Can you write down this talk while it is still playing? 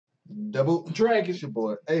Double Dragon. It's your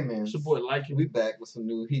boy AMENZ. It's your boy Liking. We back with some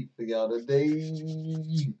new heat for y'all today. Push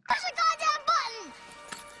the goddamn button!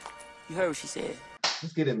 You heard what she said.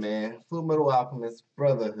 Let's get it, man. Full Metal Alchemist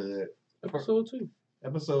Brotherhood. Episode 2.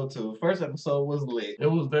 Episode 2. First episode was lit. It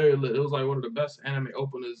was very lit. It was like one of the best anime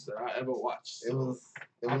openers that I ever watched. It was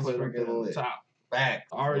I put it freaking lit. Top. Back.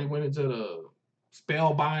 I already went into the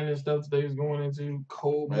spellbinding and stuff that they was going into.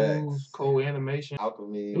 Cold moves, cold animation.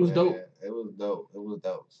 Alchemy. It was dope. It was dope. It was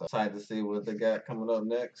dope. So excited to see what they got coming up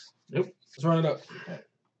next. Yep. Let's run it up.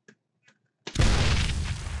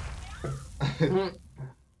 Okay.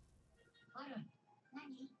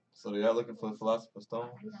 So y'all looking for a Philosopher's Stone?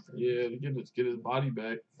 Yeah, to get his body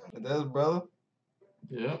back. That's brother?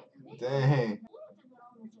 Yep. Dang.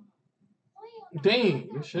 Dang,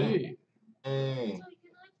 good shade. Dang.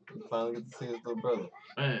 You finally get to see his little brother.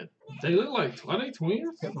 Man, they look like, are they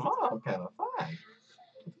twins? His mom kind of fine.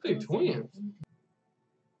 They twins.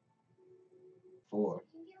 4.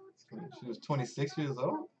 She was 26 years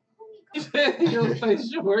old? You'll stay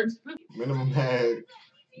short. Minimum had.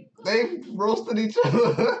 They roasted each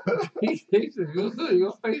other. He said, you're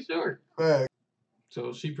gonna stay short. Fact.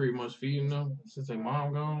 So she pretty much feeding them since their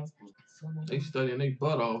mom gone. They studying their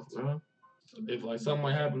butt off, bro. If like something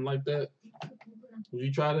might happen like that, would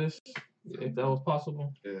you try this? If that was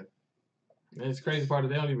possible? Yeah. And it's crazy part of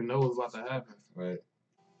they don't even know what's about to happen. Right.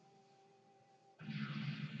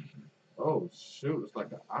 Oh shoot, it's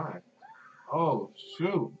like an eye. Oh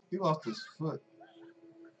shoot, he lost his foot.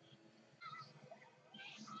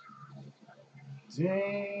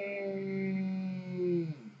 Dang.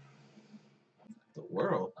 The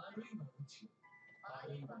world.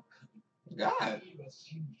 God.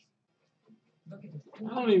 I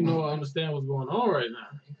don't even know I understand what's going on right now.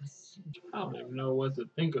 I don't even know what to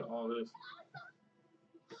think of all this.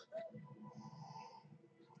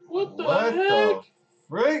 What the heck? The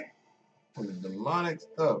freak? The demonic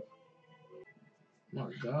stuff.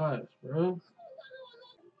 My gosh, bro.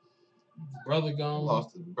 Brother gone.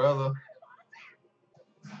 Lost his brother.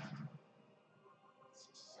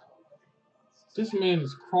 This man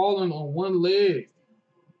is crawling on one leg.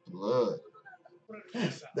 Blood.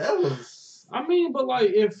 That was. I mean, but like,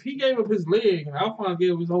 if he gave up his leg and Alphonse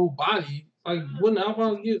gave up his whole body, like, wouldn't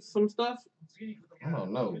Alphonse get some stuff? I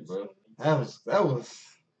don't know, bro. That was.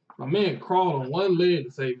 My man crawled on one leg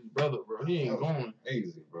to save his brother, bro. He ain't going.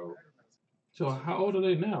 Crazy, bro. So how old are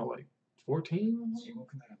they now? Like 14?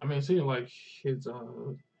 I mean, it seems like his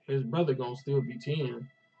brother gonna still be 10,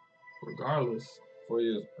 regardless. 4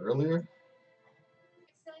 years earlier.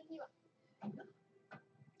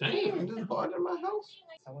 Damn. You just bought in my house.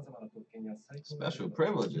 Special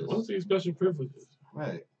privileges. What's these special privileges?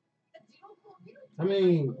 Right. I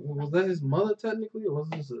mean, was that his mother technically, or was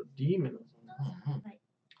this a demon or something?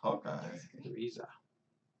 Hawkeye. Teresa.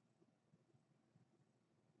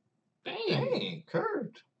 Dang,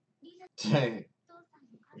 curved. Dang.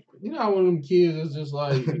 You know how one of them kids is just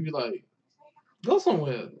like, you be like, go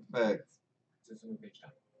somewhere. Facts.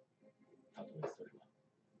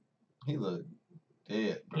 He looked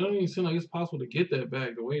dead. It don't even seem like it's possible to get that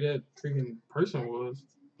back the way that freaking person was.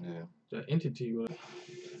 Yeah. That entity was.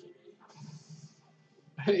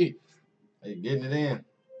 Hey. Hey, getting it in.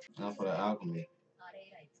 Now for the alchemy.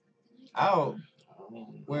 Ow.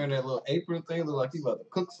 Wearing that little apron thing, look like he about to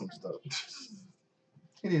cook some stuff.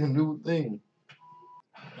 He need a new thing.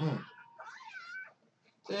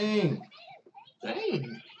 Dang.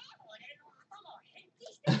 Dang.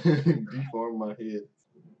 Deformed my head.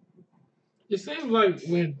 It seems like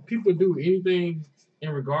when people do anything in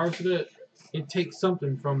regards to that, it takes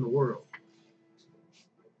something from the world.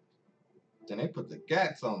 Then they put the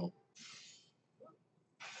gats on them.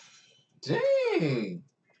 Dang.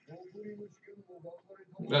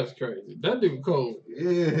 That's crazy. That dude cold.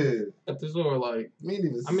 Yeah. At the store, like, Me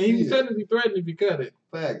didn't even I mean, he said he threatened if you cut it.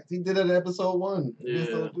 Facts. He did it in episode 1.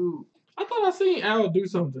 Yeah. Dude. I thought I seen Al do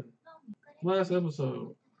something last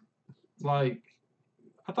episode. Like,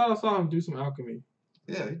 I thought I saw him do some alchemy.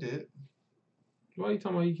 Yeah, he did. Why are you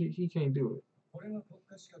talking about he can't do it?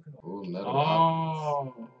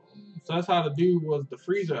 Oh, so that's how the dude was the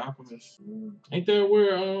freezer alchemist. Ain't that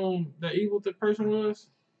where that evil person was?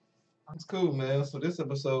 It's cool, man. So this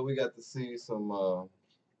episode we got to see some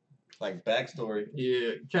like backstory. Yeah,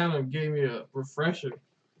 it kind of gave me a refresher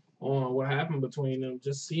on what happened between them.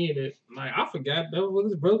 Just seeing it, like I forgot that was what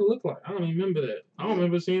his brother looked like. I don't even remember that. I don't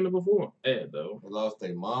remember seeing it before. Ed though. They lost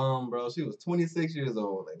their mom, bro. She was 26 years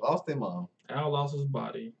old. They lost their mom. Al lost his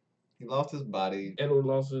body. He lost his body. Edward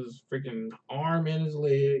lost his freaking arm and his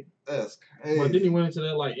leg. That's crazy. But then he went into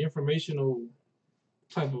that like informational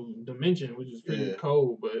type of dimension, which is pretty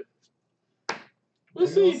cold. But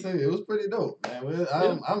Let's see. It was pretty dope, man.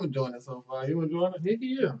 I'm enjoying it so far. You enjoying it? Heck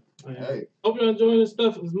yeah. Hey. Hope you're enjoying this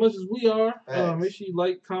stuff as much as we are. Thanks. Make sure you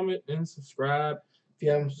like, comment, and subscribe. If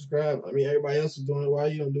you haven't subscribed, I mean, everybody else is doing it. Why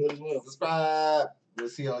you don't do it as well? Subscribe. We'll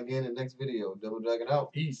see y'all again in the next video. Double Dragon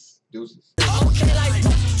out. Peace. Deuces. Okay, like,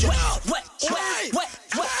 what?